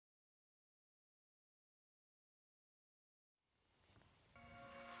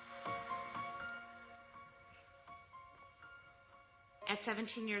At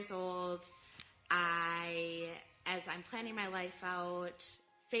 17 years old, as I'm planning my life out,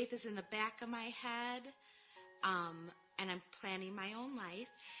 faith is in the back of my head, and I'm planning my own life.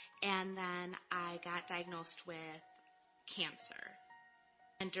 And then I got diagnosed with cancer.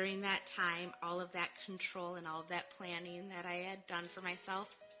 And during that time, all of that control and all of that planning that I had done for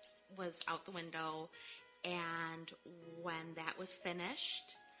myself was out the window. And when that was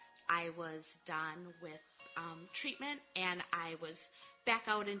finished, I was done with treatment, and I was back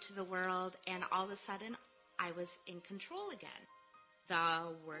out into the world, and all of a sudden, I was in control again.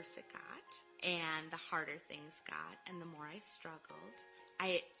 The worse it got, and the harder things got, and the more I struggled.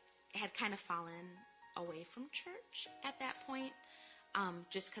 I had kind of fallen away from church at that point,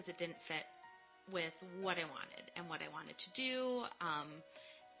 just because it didn't fit with what I wanted and what I wanted to do.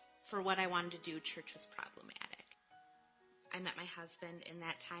 For what I wanted to do, church was problematic. I met my husband in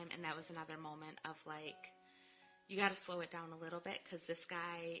that time, and that was another moment of like, you got to slow it down a little bit because this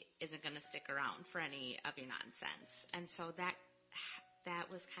guy isn't going to stick around for any of your nonsense. And so that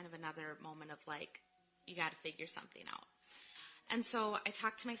was kind of another moment of like, you got to figure something out. And so I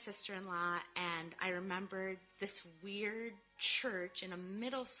talked to my sister-in-law, and I remembered this weird church in a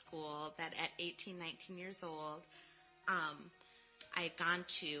middle school that at 18, 19 years old, I had gone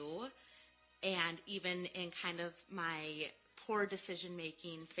to, and even in kind of my poor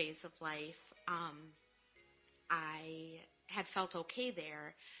decision-making phase of life, I had felt okay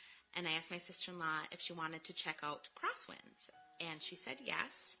there, and I asked my sister-in-law if she wanted to check out Crosswinds, and she said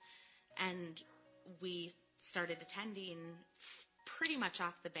yes, and we started attending pretty much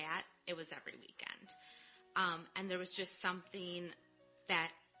off the bat. It was every weekend, and there was just something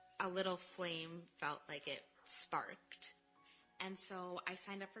that a little flame felt like it sparked. And so I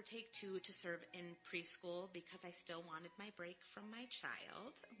signed up for Take Two to serve in preschool because I still wanted my break from my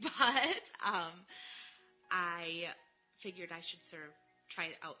child. But I figured I should try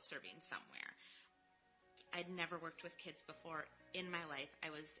out serving somewhere. I'd never worked with kids before in my life.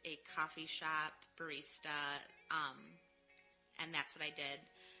 I was a coffee shop barista, and that's what I did.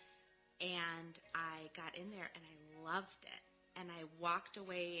 And I got in there, and I loved it. And I walked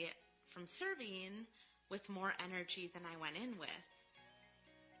away from serving with more energy than I went in with.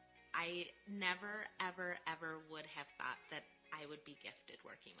 I never, ever, ever would have thought that I would be gifted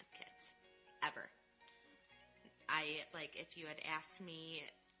working with kids. Ever. If you had asked me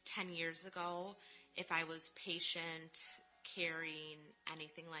 10 years ago if I was patient, caring,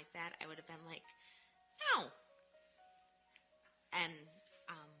 anything like that, I would have been like, no. And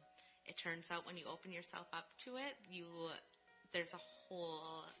it turns out when you open yourself up to it, there's a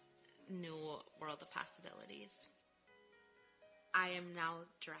whole new world of possibilities. I am now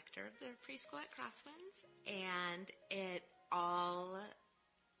director of the preschool at Crosswinds, and it all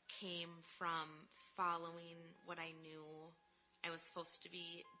came from following what I knew I was supposed to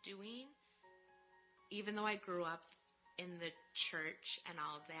be doing. Even though I grew up in the church and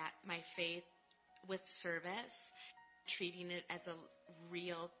all of that, my faith with service, treating it as a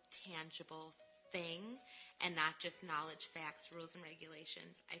real, tangible thing and not just knowledge, facts, rules, and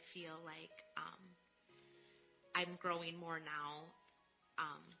regulations, I feel like I'm growing more now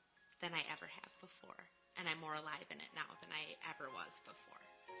than I ever have before. And I'm more alive in it now than I ever was before.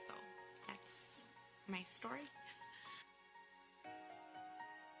 So that's my story.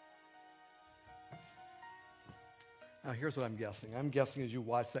 Now, here's what I'm guessing. I'm guessing as you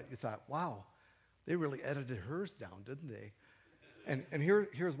watched that, you thought, wow, they really edited hers down, didn't they? And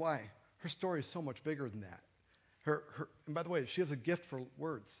here's why. Her story is so much bigger than that. And by the way, she has a gift for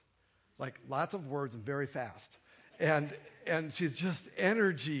words, like lots of words and very fast. And she's just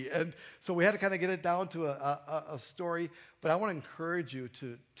energy. And so we had to kind of get it down to a story. But I want to encourage you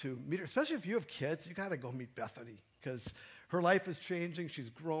to meet her, especially if you have kids. You got to go meet Bethany because her life is changing.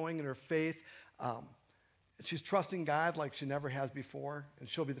 She's growing in her faith. She's trusting God like she never has before, and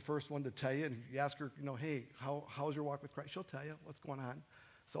she'll be the first one to tell you. And if you ask her, hey, how's your walk with Christ? She'll tell you what's going on.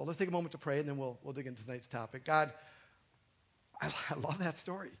 So let's take a moment to pray, and then we'll dig into tonight's topic. God, I love that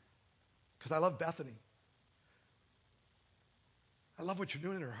story because I love Bethany. I love what you're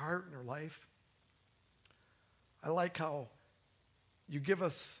doing in her heart and her life. I like how you give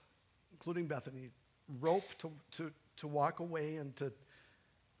us, including Bethany, rope to walk away and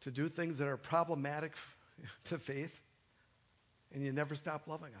to do things that are problematic to faith, and you never stop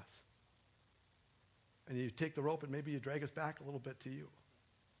loving us. And you take the rope and maybe you drag us back a little bit to you.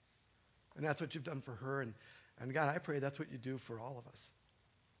 And that's what you've done for her. And God, I pray that's what you do for all of us.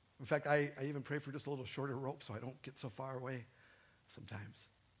 In fact, I even pray for just a little shorter rope so I don't get so far away sometimes.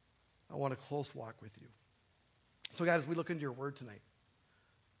 I want a close walk with you. So God, as we look into your word tonight,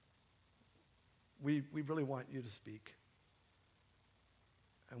 we really want you to speak.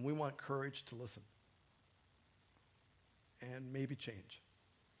 And we want courage to listen and maybe change.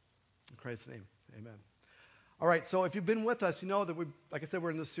 In Christ's name, amen. All right, so if you've been with us, you know that like I said,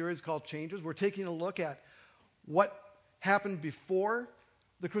 we're in this series called Changes. We're taking a look at what happened before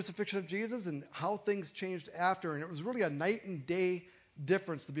the crucifixion of Jesus and how things changed after. And it was really a night and day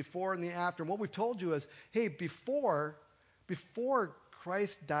difference, the before and the after. And what we've told you is, hey, before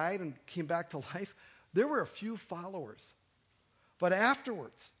Christ died and came back to life, there were a few followers. But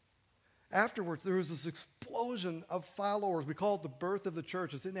afterwards, there was this explosion of followers. We call it the birth of the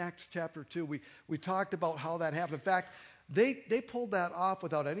church. It's in Acts chapter 2. We talked about how that happened. In fact, they pulled that off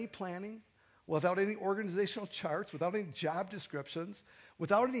without any planning, without any organizational charts, without any job descriptions,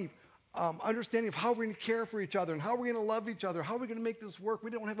 without any understanding of how we're going to care for each other and how we're going to love each other, how we're going to make this work.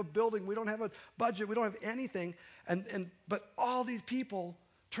 We don't have a building. We don't have a budget. We don't have anything. But all these people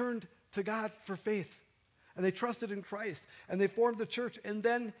turned to God for faith, and they trusted in Christ, and they formed the church, and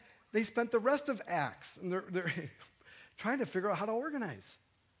then they spent the rest of Acts, and they're trying to figure out how to organize.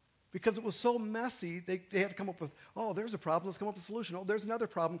 Because it was so messy, they had to come up with, oh, there's a problem, let's come up with a solution. Oh, there's another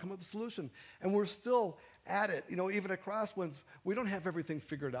problem, come up with a solution. And we're still at it. Even at Crosswinds, we don't have everything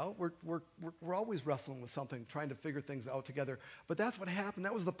figured out. We're always wrestling with something, trying to figure things out together. But that's what happened.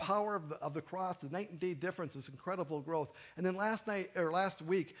 That was the power of the cross, the night and day difference, this incredible growth. And then last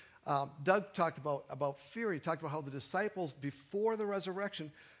week, Doug talked about fear. He talked about how the disciples, before the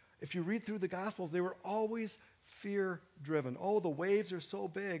resurrection, if you read through the Gospels, they were always fear-driven. Oh, the waves are so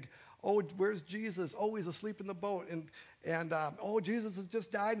big. Oh, where's Jesus? Oh, he's asleep in the boat. And oh, Jesus has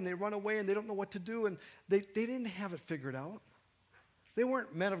just died, and they run away, and they don't know what to do. And they didn't have it figured out. They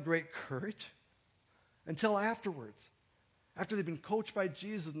weren't men of great courage until afterwards, after they've been coached by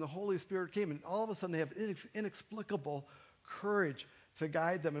Jesus and the Holy Spirit came, and all of a sudden they have inexplicable courage to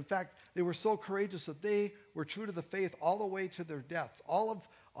guide them. In fact, they were so courageous that they were true to the faith all the way to their deaths. All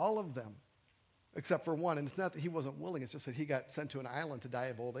of them, except for one. And it's not that he wasn't willing. It's just that he got sent to an island to die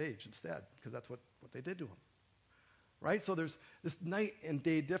of old age instead, because that's what they did to him. Right? So there's this night and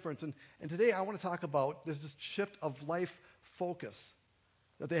day difference. And today I want to talk about, there's this shift of life focus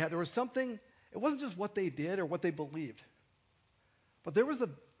that they had. There was something, it wasn't just what they did or what they believed, but there was a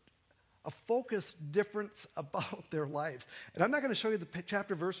focus difference about their lives. And I'm not going to show you the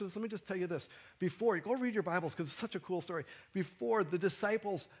chapter verses. Let me just tell you this. Before, go read your Bibles because it's such a cool story. Before, the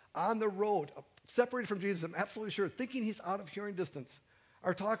disciples on the road, separated from Jesus, I'm absolutely sure, thinking he's out of hearing distance,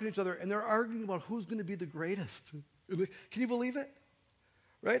 are talking to each other, and they're arguing about who's going to be the greatest. Can you believe it?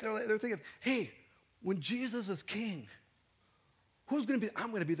 Right? They're thinking, hey, when Jesus is king, who's going to be? I'm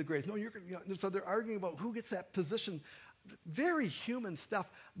going to be the greatest. No, you're going to. So they're arguing about who gets that position. Very human stuff.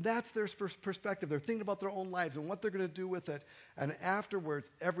 That's their perspective. They're thinking about their own lives and what they're going to do with it. And afterwards,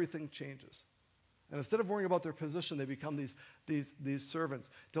 everything changes. And instead of worrying about their position, they become these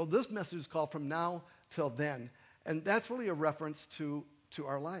servants. So this message is called From Now Till Then. And that's really a reference to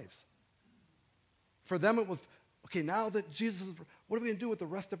our lives. For them, it was, okay, now that Jesus is, what are we going to do with the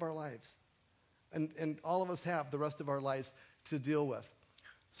rest of our lives? And all of us have the rest of our lives to deal with.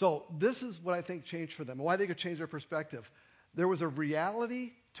 So this is what I think changed for them, and why they could change their perspective. There was a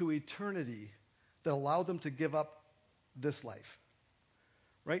reality to eternity that allowed them to give up this life.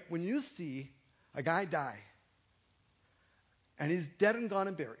 Right? When you see a guy die, and he's dead and gone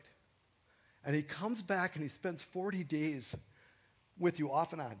and buried, and he comes back and he spends 40 days with you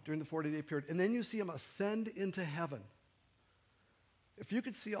off and on during the 40-day period, and then you see him ascend into heaven. If you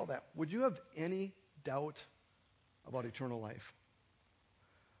could see all that, would you have any doubt about eternal life?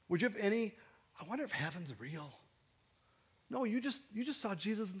 Would you have any, I wonder if heaven's real? No, you just saw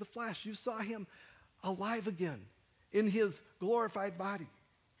Jesus in the flesh. You saw him alive again in his glorified body.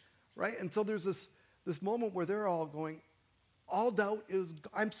 Right? And so there's this moment where they're all going, all doubt is,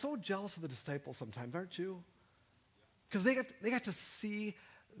 I'm so jealous of the disciples sometimes, aren't you? Because they got to see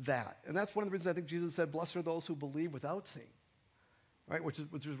that. And that's one of the reasons I think Jesus said, blessed are those who believe without seeing. Right, which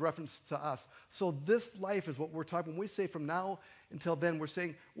is reference to us. So this life is what we're talking. When we say from now until then, we're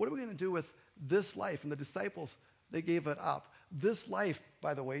saying, what are we going to do with this life? And the disciples, they gave it up. This life,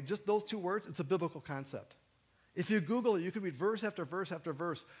 by the way, just those two words, it's a biblical concept. If you Google it, you can read verse after verse after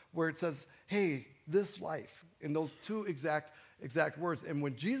verse where it says, hey, this life, in those two exact words. And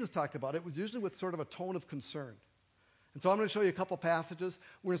when Jesus talked about it, it was usually with sort of a tone of concern. And so I'm going to show you a couple passages.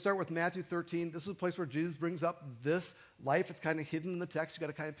 We're going to start with Matthew 13. This is a place where Jesus brings up this life. It's kind of hidden in the text. You've got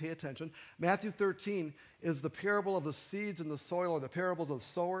to kind of pay attention. Matthew 13 is the parable of the seeds in the soil, or the parable of the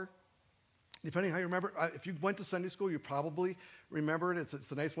sower. Depending on how you remember, if you went to Sunday school, you probably remember it.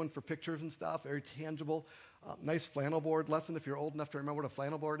 It's a nice one for pictures and stuff, very tangible. Nice flannel board lesson if you're old enough to remember what a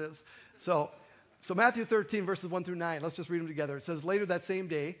flannel board is. So So Matthew 13, verses 1 through 9, let's just read them together. It says, later that same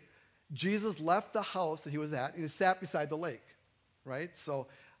day, Jesus left the house that he was at, and he sat beside the lake, right? So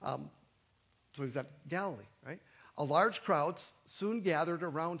he's at Galilee, right? A large crowd soon gathered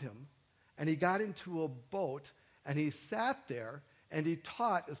around him, and he got into a boat, and he sat there, and he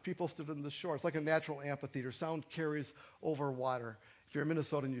taught as people stood on the shore. It's like a natural amphitheater. Sound carries over water. If you're a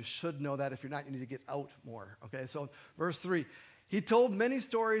Minnesotan, you should know that. If you're not, you need to get out more, okay? So verse 3, he told many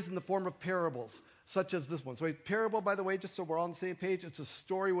stories in the form of parables, such as this one. So a parable, by the way, just so we're all on the same page, it's a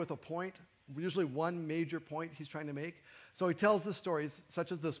story with a point, usually one major point he's trying to make. So he tells the stories,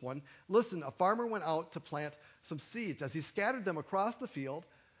 such as this one. Listen, a farmer went out to plant some seeds. As he scattered them across the field,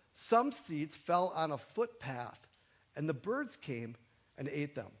 some seeds fell on a footpath, and the birds came and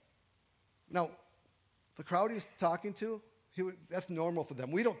ate them. Now, the crowd he's talking to, that's normal for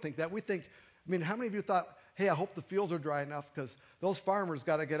them. We don't think that. We think, how many of you thought, hey, I hope the fields are dry enough because those farmers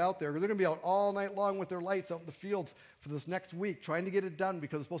got to get out there. They're going to be out all night long with their lights out in the fields for this next week trying to get it done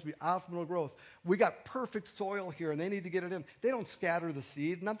because it's supposed to be optimal growth. We got perfect soil here, and they need to get it in. They don't scatter the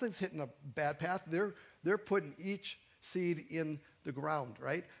seed. Nothing's hitting a bad path. They're putting each seed in the ground,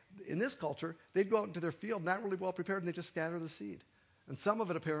 right? In this culture, they'd go out into their field not really well prepared, and they just scatter the seed. And some of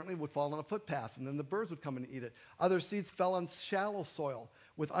it apparently would fall on a footpath, and then the birds would come and eat it. Other seeds fell on shallow soil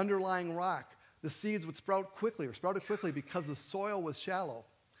with underlying rock. The seeds would sprouted quickly because the soil was shallow.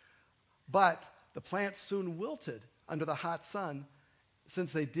 But the plants soon wilted under the hot sun.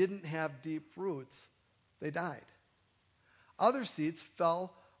 Since they didn't have deep roots, they died. Other seeds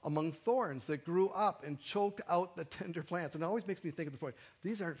fell among thorns that grew up and choked out the tender plants. And it always makes me think at this point,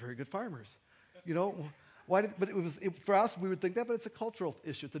 these aren't very good farmers. For us, we would think that, but it's a cultural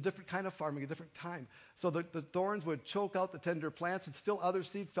issue. It's a different kind of farming, a different time. So the thorns would choke out the tender plants, and still other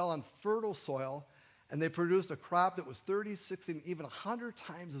seed fell on fertile soil, and they produced a crop that was 30, 60, and even 100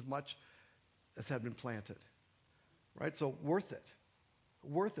 times as much as had been planted. Right? So worth it.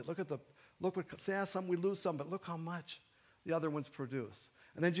 Worth it. Some we lose some, but look how much the other ones produce.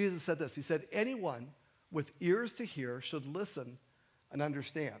 And then Jesus said this. He said, anyone with ears to hear should listen and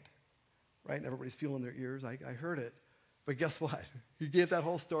understand. Right? And everybody's feeling their ears. I heard it. But guess what? He gave that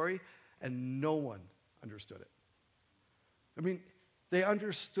whole story, and no one understood it. They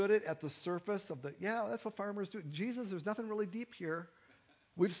understood it at the surface of that's what farmers do. Jesus, there's nothing really deep here.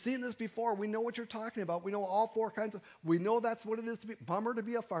 We've seen this before. We know what you're talking about. We know all four kinds of, we know that's what it is to be, bummer to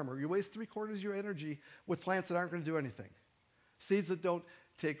be a farmer. You waste 3/4 of your energy with plants that aren't going to do anything. Seeds that don't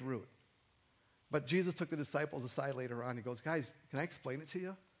take root. But Jesus took the disciples aside later on. He goes, guys, can I explain it to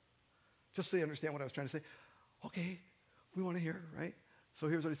you? Just so you understand what I was trying to say. Okay, we want to hear, right? So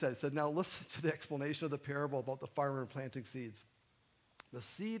here's what he said. He said, now listen to the explanation of the parable about the farmer planting seeds. The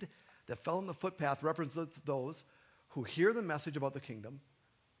seed that fell on the footpath represents those who hear the message about the kingdom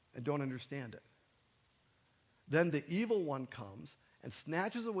and don't understand it. Then the evil one comes and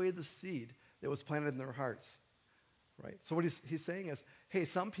snatches away the seed that was planted in their hearts. Right? So what he's saying is, hey,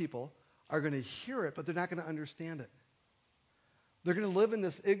 some people are going to hear it, but they're not going to understand it. They're going to live in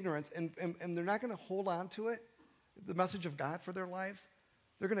this ignorance, and they're not going to hold on to it, the message of God for their lives.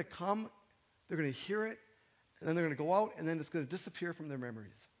 They're going to come, they're going to hear it, and then they're going to go out, and then it's going to disappear from their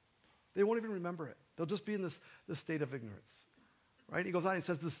memories. They won't even remember it. They'll just be in this state of ignorance. Right? He goes on, he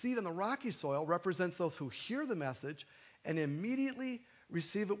says, the seed on the rocky soil represents those who hear the message and immediately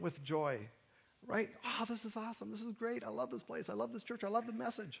receive it with joy. Right? Oh, this is awesome. This is great. I love this place. I love this church. I love the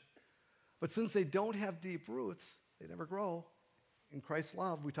message. But since they don't have deep roots, they never grow. In Christ's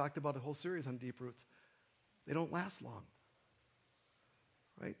love, we talked about a whole series on deep roots. They don't last long.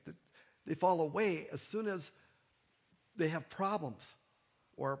 Right? They fall away as soon as they have problems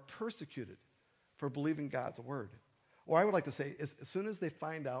or are persecuted for believing God's word. Or I would like to say, as soon as they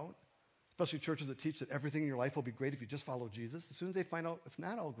find out, especially churches that teach that everything in your life will be great if you just follow Jesus, as soon as they find out it's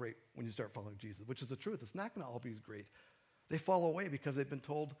not all great when you start following Jesus, which is the truth. It's not going to all be great. They fall away because they've been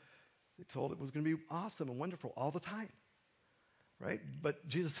told it was going to be awesome and wonderful all the time. Right? But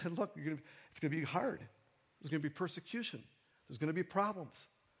Jesus said, look, it's going to be hard. There's going to be persecution. There's going to be problems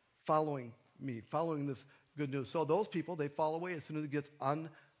following me, following this good news. So those people, they fall away as soon as it gets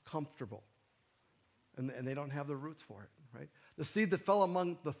uncomfortable. And they don't have the roots for it. Right? The seed that fell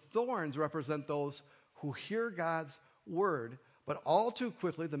among the thorns represent those who hear God's word, but all too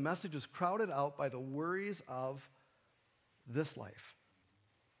quickly the message is crowded out by the worries of this life.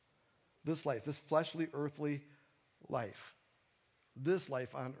 This life, this fleshly, earthly life. This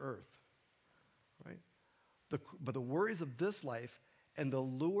life on earth, right? But the worries of this life and the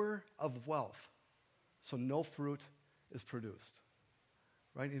lure of wealth, so no fruit is produced,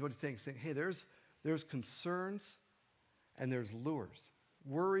 right? What he's saying, hey, there's concerns and there's lures,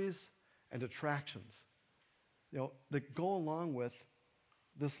 worries and attractions, that go along with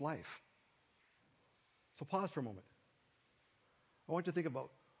this life. So pause for a moment. I want you to think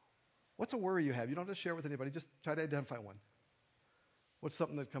about, what's a worry you have? You don't have to share with anybody. Just try to identify one. What's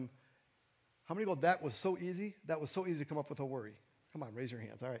something that how many go, that was so easy? That was so easy to come up with a worry. Come on, raise your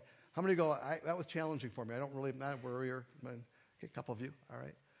hands. All right. How many go, that was challenging for me. I'm not a worrier. Okay, a couple of you. All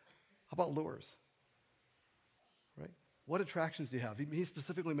right. How about lures? Right? What attractions do you have? He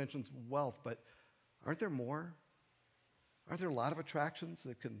specifically mentions wealth, but aren't there more? Aren't there a lot of attractions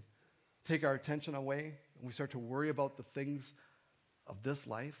that can take our attention away and we start to worry about the things of this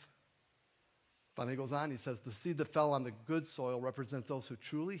life? Finally, he goes on, he says, the seed that fell on the good soil represents those who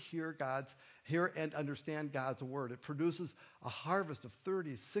truly hear and understand God's word. It produces a harvest of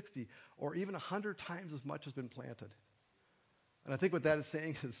 30, 60, or even 100 times as much has been planted. And I think what that is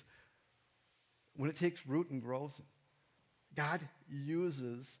saying is, when it takes root and grows, God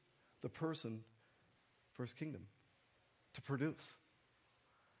uses the person for his kingdom to produce.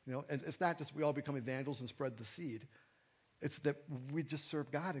 And it's not just we all become evangelists and spread the seed. It's that we just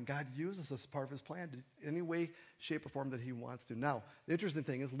serve God, and God uses us as part of his plan in any way, shape, or form that he wants to. Now, the interesting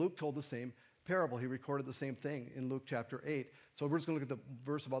thing is Luke told the same parable. He recorded the same thing in Luke chapter 8. So we're just going to look at the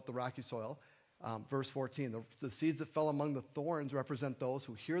verse about the rocky soil. Verse 14, the seeds that fell among the thorns represent those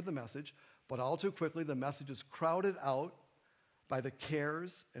who hear the message, but all too quickly the message is crowded out by the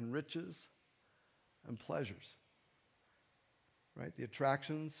cares and riches and pleasures. Right? The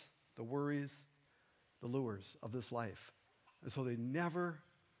attractions, the worries, the lures of this life. And so they never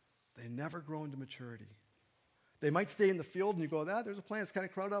grow into maturity. They might stay in the field and you go, there's a plant, it's kind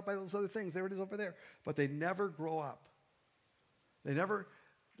of crowded out by those other things. There it is over there. But they never grow up. They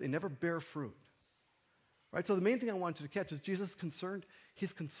never bear fruit. Right? So the main thing I want you to catch is Jesus concerned.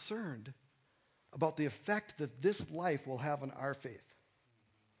 He's concerned about the effect that this life will have on our faith.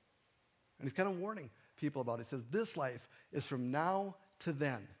 And he's kind of warning people about it. He says, this life is from now to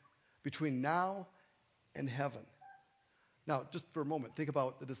then, between now and heaven. Now, just for a moment, think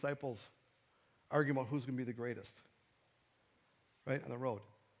about the disciples arguing about who's going to be the greatest, right, on the road.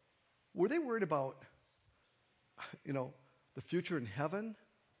 Were they worried about, the future in heaven?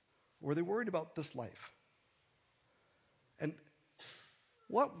 Or were they worried about this life? And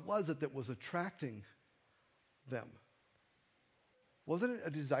what was it that was attracting them? Wasn't it a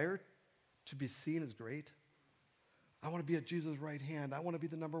desire to be seen as great? I want to be at Jesus' right hand. I want to be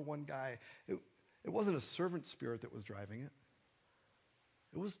the number one guy. It wasn't a servant spirit that was driving it.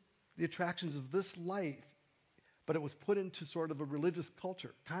 It was the attractions of this life, but it was put into sort of a religious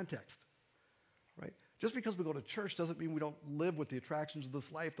culture context, right? Just because we go to church doesn't mean we don't live with the attractions of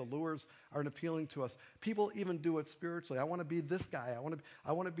this life. The lures aren't appealing to us. People even do it spiritually. I want to be this guy. I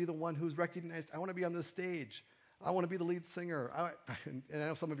want to be the one who's recognized. I want to be on this stage. I want to be the lead singer. And I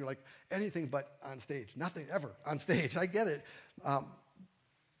know some of you are like, anything but on stage. Nothing ever on stage. I get it.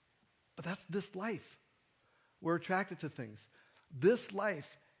 But that's this life. We're attracted to things. This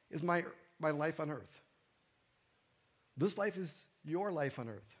life is my life on earth. This life is your life on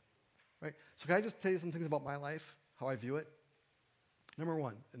earth. Right? So can I just tell you some things about my life, how I view it? Number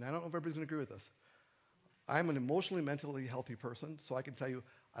one, and I don't know if everybody's going to agree with this. I'm an emotionally, mentally healthy person, so I can tell you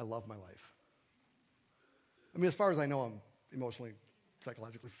I love my life. I mean, as far as I know, I'm emotionally,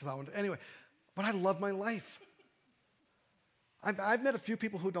 psychologically sound. Anyway, but I love my life. I've met a few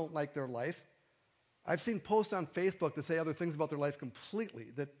people who don't like their life. I've seen posts on Facebook that say other things about their life completely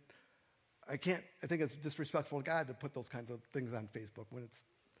that I think it's disrespectful to God to put those kinds of things on Facebook when it's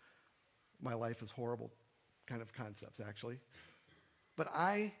my life is horrible kind of concepts, actually. But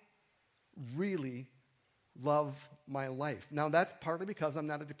I really love my life. Now, that's partly because I'm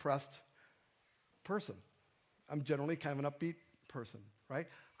not a depressed person. I'm generally kind of an upbeat person, right?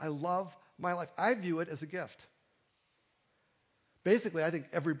 I love my life. I view it as a gift. Basically, I think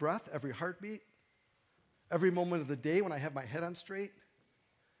every breath, every heartbeat, every moment of the day when I have my head on straight,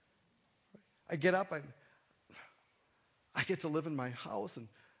 I get up, I get to live in my house, and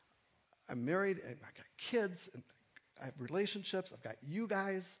I'm married, and I got kids, and I have relationships, I've got you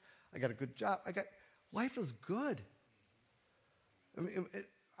guys, I got a good job, life is good. I mean,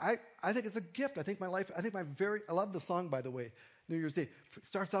 I think it's a gift. I love the song, by the way, New Year's Day. It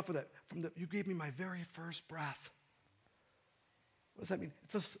starts off with that, you gave me my very first breath. What does that mean?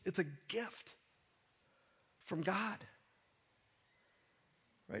 It's a gift from God.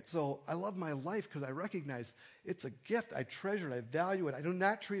 Right? So I love my life because I recognize it's a gift. I treasure it. I value it. I do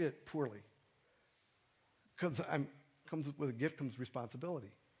not treat it poorly. Because comes with a gift comes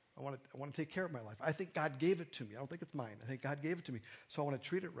responsibility. I want to take care of my life. I think God gave it to me. I don't think it's mine. I think God gave it to me. So I want to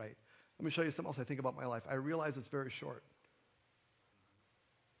treat it right. Let me show you something else I think about my life. I realize it's very short.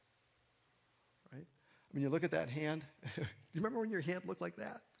 I mean, you look at that hand. Do you remember when your hand looked like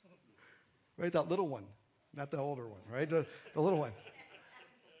that? Right? That little one. Not the older one, right? The little one.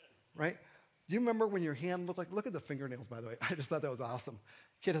 Right? Do you remember when your hand looked like, look at the fingernails, by the way. I just thought that was awesome.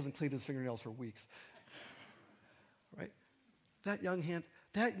 Kid hasn't cleaned his fingernails for weeks. Right? That young hand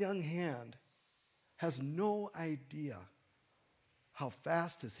has no idea how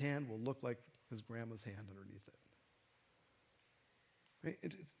fast his hand will look like his grandma's hand underneath it. Right?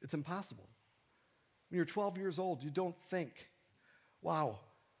 It's impossible. When you're 12 years old, you don't think, wow,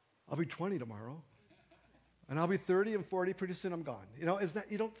 I'll be 20 tomorrow, and I'll be 30 and 40, pretty soon I'm gone. You know,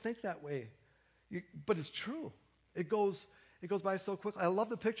 you don't think that way. But it's true. It goes by so quickly. I love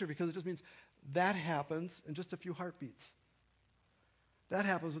the picture because it just means that happens in just a few heartbeats. That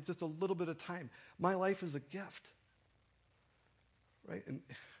happens with just a little bit of time. My life is a gift. Right? And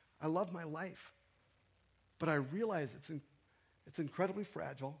I love my life. But I realize it's incredibly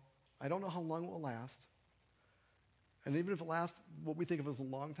fragile. I don't know how long it will last. And even if it lasts what we think of as a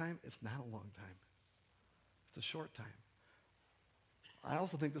long time, it's not a long time. It's a short time. I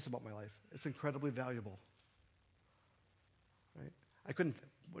also think this about my life. It's incredibly valuable. Right?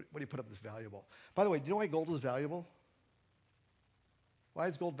 What do you put up as valuable? By the way, do you know why gold is valuable? Why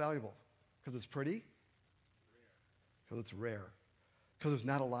is gold valuable? Because it's pretty? Because it's rare. Because there's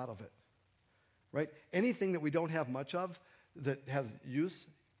not a lot of it. Right? Anything that we don't have much of that has use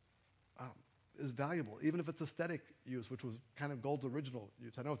is valuable, even if it's aesthetic use, which was kind of gold's original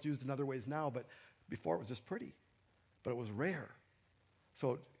use. I know it's used in other ways now, but before it was just pretty. But it was rare.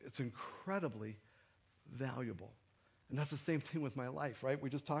 So it's incredibly valuable. And that's the same thing with my life, right? We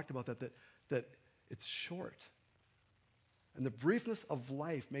just talked about that it's short. And the briefness of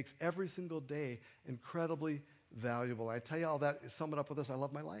life makes every single day incredibly valuable. I tell you all that, sum it up with this, I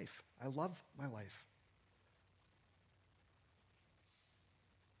love my life. I love my life.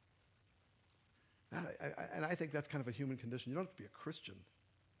 And I think that's kind of a human condition. You don't have to be a Christian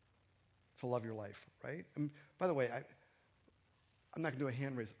to love your life, right? And by the way, I'm not going to do a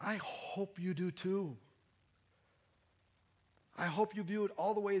hand raise. I hope you do too. I hope you view it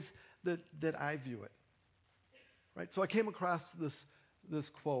all the ways that I view it. Right? So I came across this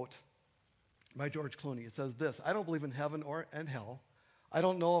quote by George Clooney. It says this: I don't believe in heaven and hell. I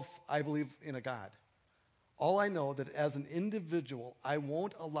don't know if I believe in a God. All I know that as an individual, I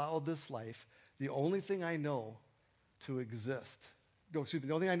won't allow this life, the only thing I know to exist, the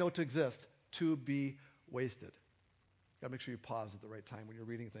only thing I know to exist, to be wasted. Got to make sure you pause at the right time when you're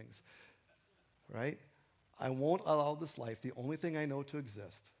reading things. Right? I won't allow this life, the only thing I know to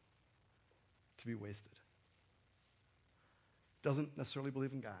exist, to be wasted. Doesn't necessarily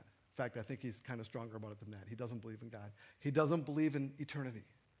believe in God. In fact, I think he's kind of stronger about it than that. He doesn't believe in God. He doesn't believe in eternity,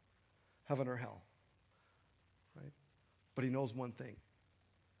 heaven or hell. Right? But he knows one thing.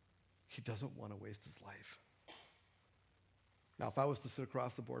 He doesn't want to waste his life. Now, if I was to sit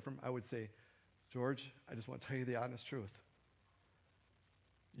across the board from him, I would say, George, I just want to tell you the honest truth.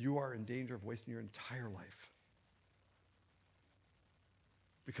 You are in danger of wasting your entire life.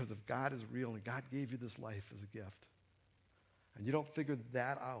 Because if God is real and God gave you this life as a gift, and you don't figure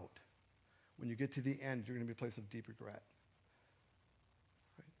that out, when you get to the end, you're going to be a place of deep regret.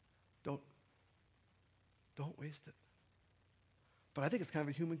 Right? Don't waste it. But I think it's kind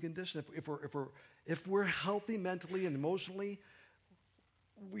of a human condition. If we're healthy mentally and emotionally,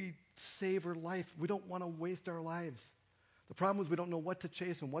 we savor life. We don't want to waste our lives. The problem is we don't know what to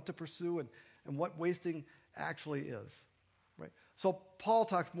chase and what to pursue and what wasting actually is. Right? So Paul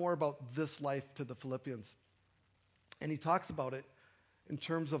talks more about this life to the Philippians. And he talks about it in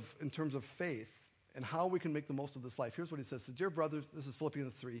terms of faith and how we can make the most of this life. Here's what he says. So, dear brothers, this is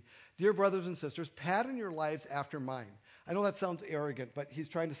Philippians 3. Dear brothers and sisters, pattern your lives after mine. I know that sounds arrogant, but he's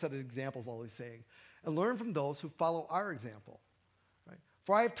trying to set examples, all he's saying. And learn from those who follow our example. Right?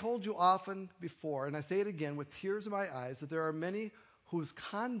 For I have told you often before, and I say it again with tears in my eyes, that there are many whose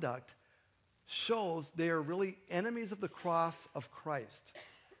conduct shows they are really enemies of the cross of Christ,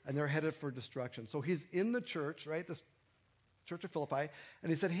 and they're headed for destruction. So he's in the church, right, this church of Philippi,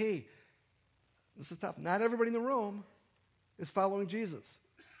 and he said, hey, this is tough. Not everybody in the room is following Jesus.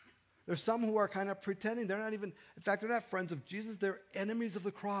 There's some who are kind of pretending. They're not even, in fact, they're not friends of Jesus. They're enemies of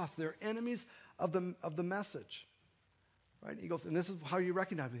the cross. They're enemies of the message. Right? He goes, and this is how you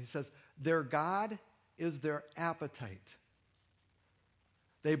recognize it. He says, their God is their appetite.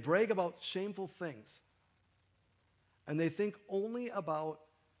 They brag about shameful things. And they think only about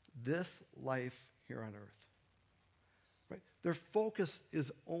this life here on earth. Right? Their focus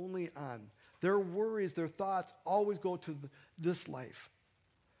is only on. Their worries, their thoughts always go to this life.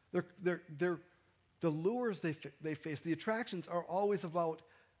 The lures they face, the attractions are always about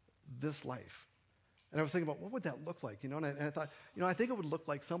this life. And I was thinking about what would that look like, and I thought, I think it would look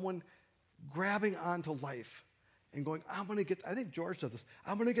like someone grabbing onto life and going, I think George does this,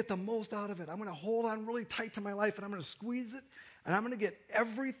 I'm going to get the most out of it. I'm going to hold on really tight to my life, and I'm going to squeeze it, and I'm going to get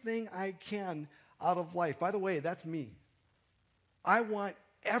everything I can out of life. By the way, that's me. I want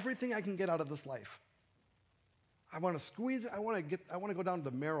everything I can get out of this life. I want to squeeze it. I want to go down to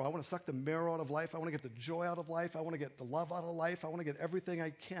the marrow. I want to suck the marrow out of life. I want to get the joy out of life. I want to get the love out of life. I want to get everything I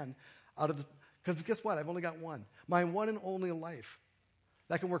can out of this. Because guess what? I've only got one. My one and only life.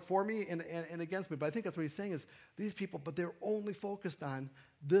 That can work for me and against me. But I think that's what he's saying is these people, but they're only focused on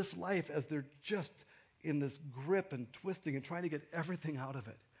this life as they're just in this grip and twisting and trying to get everything out of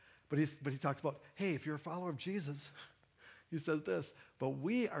it. But he talks about, hey, if you're a follower of Jesus, he says this, but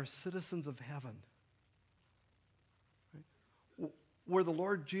we are citizens of heaven, right? Where the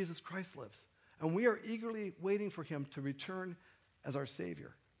Lord Jesus Christ lives. And we are eagerly waiting for him to return as our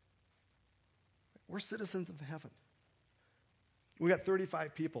Savior. We're citizens of heaven. We got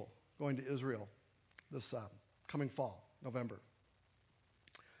 35 people going to Israel this coming fall, November.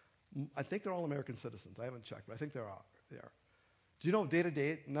 I think they're all American citizens. I haven't checked, but I think they are. Do you know day to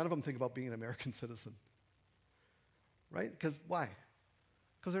day, none of them think about being an American citizen? Right? Because why?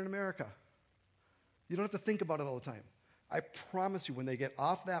 Because they're in America. You don't have to think about it all the time. I promise you, when they get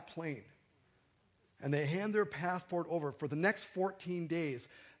off that plane and they hand their passport over for the next 14 days,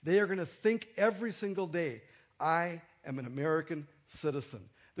 they are going to think every single day, I am an American citizen.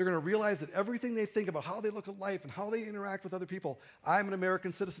 They're going to realize that everything they think about, how they look at life and how they interact with other people, I'm an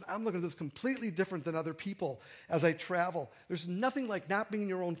American citizen. I'm looking at this completely different than other people as I travel. There's nothing like not being in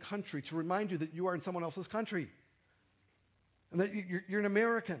your own country to remind you that you are in someone else's country and that you're an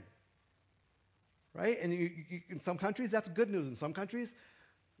American, right? And in some countries, that's good news. In some countries,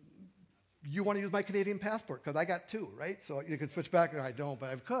 you want to use my Canadian passport because I got two, right? So you can switch back. I don't, but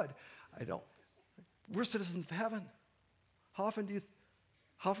I could. I don't. We're citizens of heaven. How often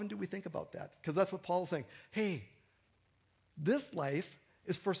do we think about that? Because that's what Paul's saying. Hey, this life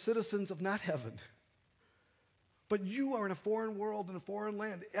is for citizens of not heaven. But you are in a foreign world, in a foreign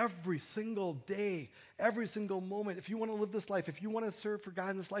land, every single day, every single moment. If you want to live this life, if you want to serve for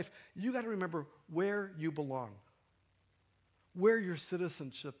God in this life, you got to remember where you belong, where your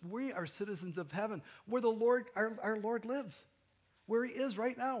citizenship. We are citizens of heaven, where the Lord, our Lord lives, where he is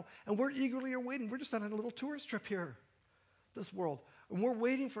right now. And we're eagerly awaiting. We're just on a little tourist trip here, this world. And we're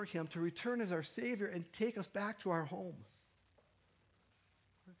waiting for him to return as our Savior and take us back to our home.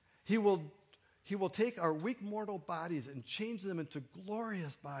 He will take our weak mortal bodies and change them into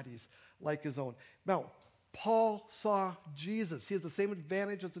glorious bodies like his own. Now, Paul saw Jesus. He has the same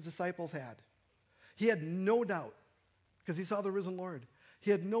advantage as the disciples had. He had no doubt because he saw the risen Lord.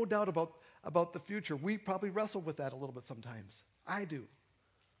 He had no doubt about the future. We probably wrestle with that a little bit sometimes. I do.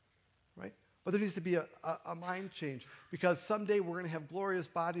 Right? But there needs to be a mind change because someday we're going to have glorious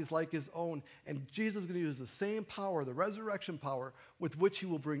bodies like his own, and Jesus is going to use the same power, the resurrection power, with which he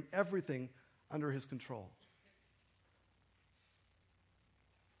will bring everything under his control.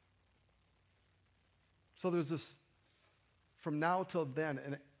 So there's this from now till then,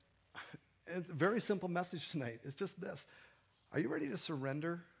 and it's a very simple message tonight. It's just this. Are you ready to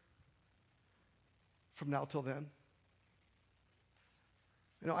surrender from now till then?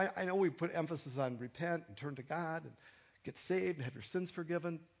 You know, I know we put emphasis on repent and turn to God and get saved and have your sins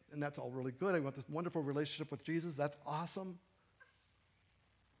forgiven, and that's all really good. I want this wonderful relationship with Jesus. That's awesome.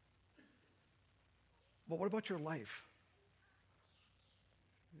 But what about your life?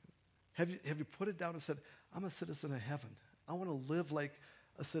 Have you put it down and said, I'm a citizen of heaven. I want to live like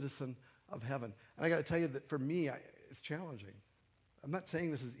a citizen of heaven. And I got to tell you that for me, it's challenging. I'm not saying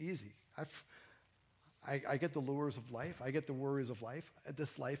this is easy. I get the lures of life. I get the worries of life.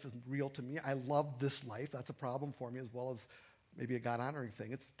 This life is real to me. I love this life. That's a problem for me as well as maybe a God-honoring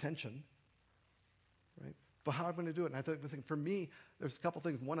thing. It's tension, right? But how am I going to do it? And I think for me, there's a couple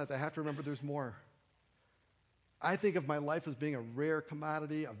things. One is I have to remember there's more. I think of my life as being a rare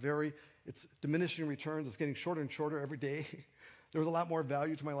commodity, it's diminishing returns. It's getting shorter and shorter every day. There was a lot more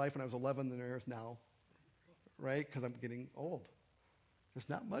value to my life when I was 11 than there is now, right? Because I'm getting old. There's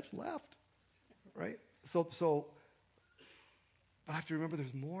not much left, right? So, but I have to remember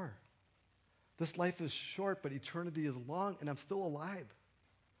there's more. This life is short, but eternity is long, and I'm still alive.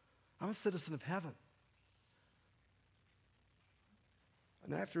 I'm a citizen of heaven.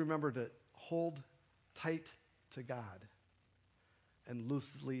 And I have to remember to hold tight to God and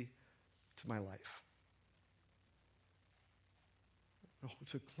loosely to my life.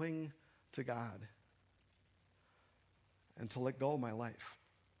 To cling to God and to let go of my life.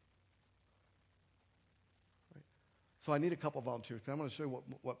 Right? So I need a couple of volunteers. I'm going to show you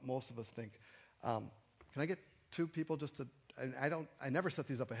what most of us think. Can I get two people just to, and I never set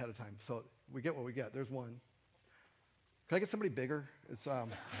these up ahead of time, so we get what we get. There's one. Can I get somebody bigger? It's,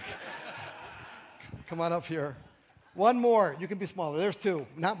 come on up here. One more. You can be smaller. There's two.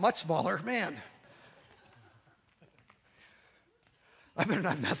 Not much smaller. Man. I better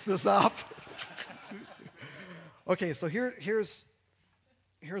not mess this up. Okay, so here's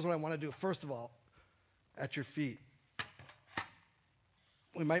what I want to do. First of all, at your feet.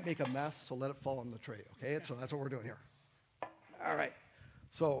 We might make a mess, so let it fall on the tray, okay? So that's what we're doing here. All right.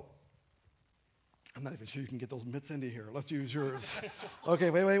 So I'm not even sure you can get those mitts into here. Let's use yours. Okay,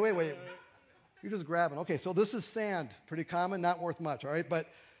 wait. You're just grabbing. Okay, so this is sand. Pretty common, not worth much, all right? But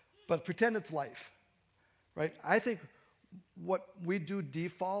pretend it's life, right? I think what we do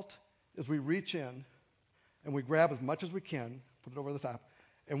default is we reach in and we grab as much as we can, put it over the top,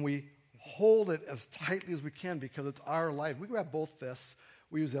 and we hold it as tightly as we can because it's our life. We grab both fists.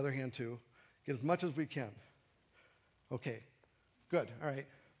 We use the other hand too. Get as much as we can. Okay, good, all right.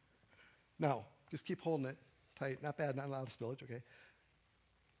 Now, just keep holding it tight. Not bad, not a lot of spillage, okay?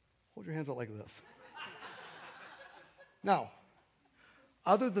 Hold your hands out like this. Now,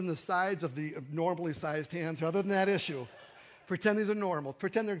 other than the size of the normally sized hands, other than that issue, pretend these are normal.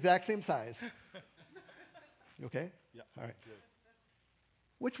 Pretend they're exact same size. You okay? Yeah. All right. Good.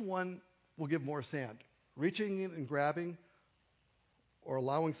 Which one will give more sand? Reaching in and grabbing or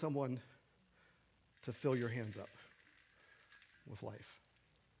allowing someone to fill your hands up with life?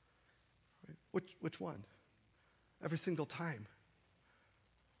 Right? Which one? Every single time.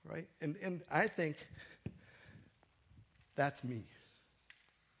 Right? And I think that's me.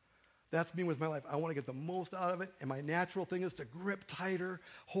 That's me with my life. I want to get the most out of it, and my natural thing is to grip tighter,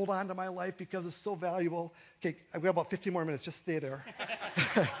 hold on to my life because it's so valuable. Okay, I've got about 15 more minutes. Just stay there.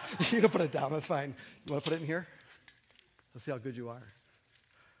 You can put it down. That's fine. You want to put it in here? Let's see how good you are.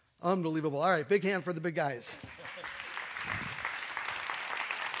 Unbelievable. All right, big hand for the big guys.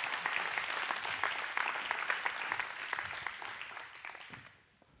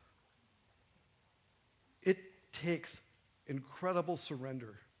 It takes incredible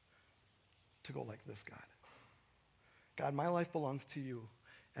surrender to go like this, God. God, my life belongs to you.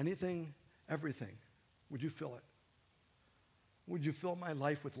 Anything, everything. Would you fill it? Would you fill my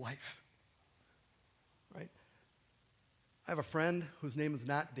life with life? Right? I have a friend whose name is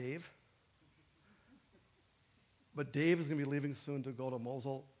not Dave. But Dave is going to be leaving soon to go to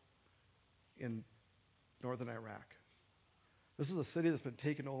Mosul in northern Iraq. This is a city that's been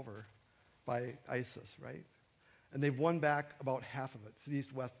taken over by ISIS, right? And they've won back about half of it. It's an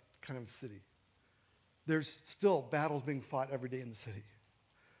east-west kind of city. There's still battles being fought every day in the city.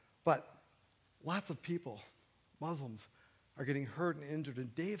 But lots of people, Muslims, are getting hurt and injured,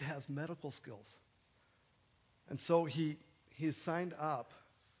 and Dave has medical skills. And so he's signed up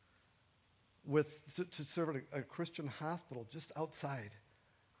to serve at a Christian hospital just outside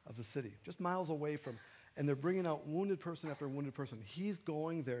of the city, just miles away from, and they're bringing out wounded person after wounded person. He's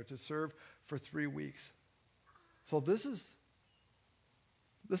going there to serve for 3 weeks. So this is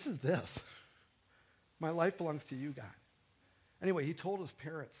this. My life belongs to you, God. Anyway, he told his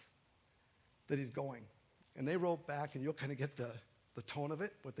parents that he's going. And they wrote back, and you'll kind of get the tone of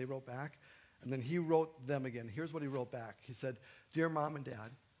it, what they wrote back. And then he wrote them again. Here's what he wrote back. He said, "Dear Mom and Dad,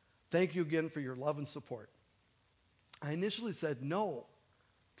 thank you again for your love and support. I initially said no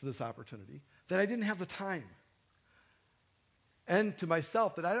to this opportunity, that I didn't have the time. And to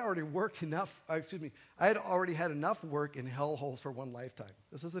myself, that I had already had enough work in hellholes for one lifetime."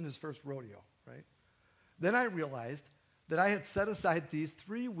 This isn't his first rodeo, right? Then I realized that I had set aside these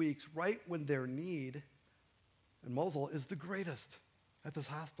 3 weeks right when their need in Mosul is the greatest at this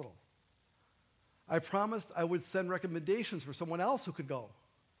hospital. I promised I would send recommendations for someone else who could go.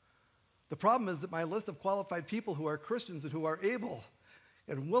 The problem is that my list of qualified people who are Christians and who are able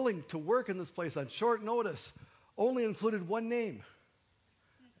and willing to work in this place on short notice only included one name,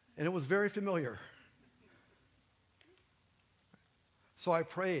 and it was very familiar. So I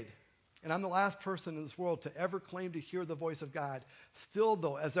prayed, and I'm the last person in this world to ever claim to hear the voice of God. Still,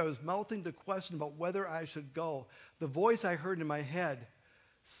 though, as I was mouthing the question about whether I should go, the voice I heard in my head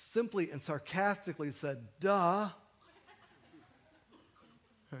simply and sarcastically said, "Duh."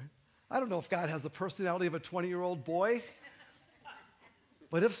 Right? I don't know if God has the personality of a 20-year-old boy,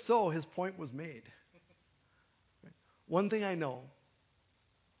 but if so, his point was made. Right? One thing I know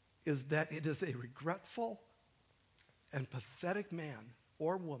is that it is a regretful and pathetic man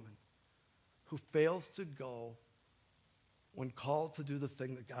or woman who fails to go when called to do the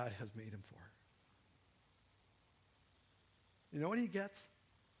thing that God has made him for. You know what he gets?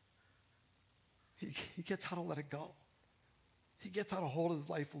 He gets how to let it go. He gets how to hold his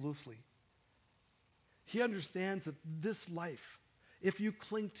life loosely. He understands that this life, if you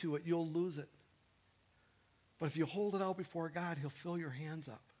cling to it, you'll lose it. But if you hold it out before God, he'll fill your hands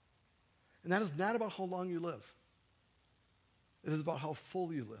up. And that is not about how long you live. It is about how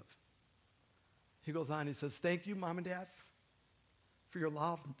full you live. He goes on, he says, thank you, Mom and Dad, for your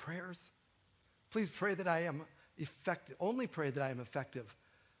love and prayers. Please pray that I am effective. Only pray that I am effective.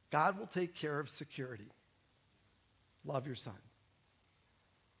 God will take care of security. Love your son.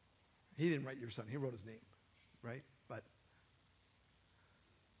 He didn't write your son. He wrote his name, right? But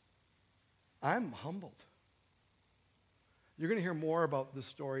I'm humbled. You're going to hear more about this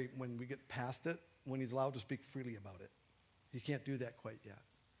story when we get past it, when he's allowed to speak freely about it. He can't do that quite yet.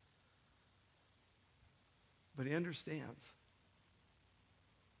 But he understands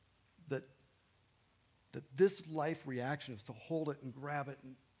that this life reaction is to hold it and grab it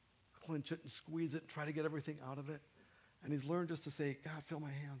and clench it and squeeze it and try to get everything out of it. And he's learned just to say, God, fill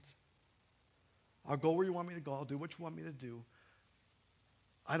my hands. I'll go where you want me to go. I'll do what you want me to do.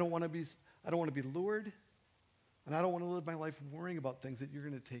 I don't want to be lured, and I don't want to live my life worrying about things that you're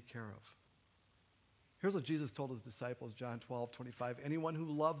going to take care of. Here's what Jesus told his disciples, John 12:25. Anyone who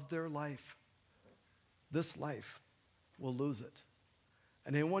loves their life, this life, will lose it.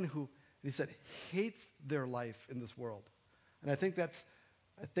 And anyone who, he said, hates their life in this world. And I think that's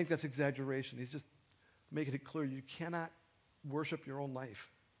exaggeration. He's just making it clear you cannot worship your own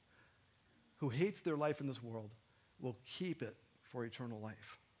life. Who hates their life in this world will keep it for eternal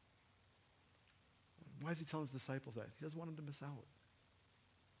life. Why is he telling his disciples that? He doesn't want them to miss out.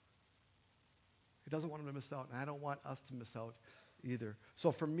 He doesn't want them to miss out, and I don't want us to miss out either.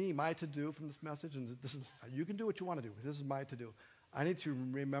 So for me, my to-do from this message, and this is, you can do what you want to do. This is my to-do. I need to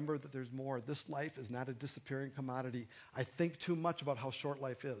remember that there's more. This life is not a disappearing commodity. I think too much about how short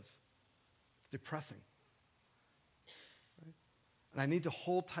life is. It's depressing. Right? And I need to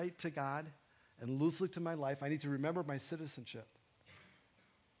hold tight to God and loosely to my life. I need to remember my citizenship.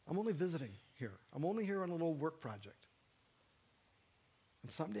 I'm only visiting here. I'm only here on a little work project.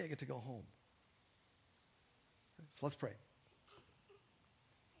 And someday I get to go home. So let's pray.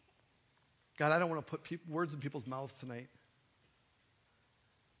 God, I don't want to put words in people's mouths tonight.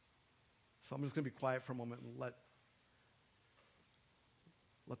 So I'm just going to be quiet for a moment and let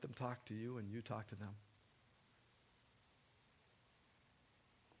them talk to you and you talk to them.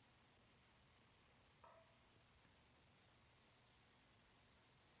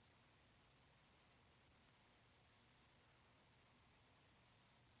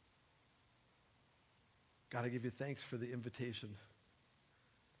 God, I give you thanks for the invitation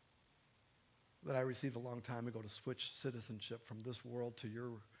that I received a long time ago to switch citizenship from this world to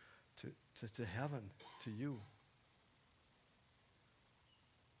to heaven, to you.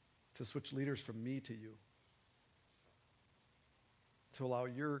 To switch leaders from me to you. To allow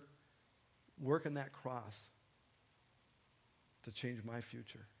your work on that cross to change my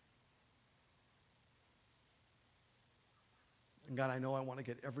future. And God, I know I want to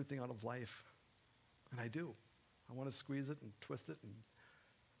get everything out of life. And I do. I want to squeeze it and twist it.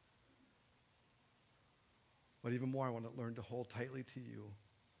 But even more, I want to learn to hold tightly to you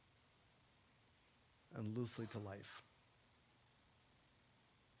and loosely to life.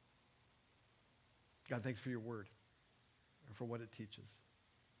 God, thanks for your word and for what it teaches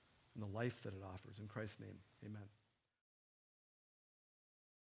and the life that it offers. In Christ's name, amen.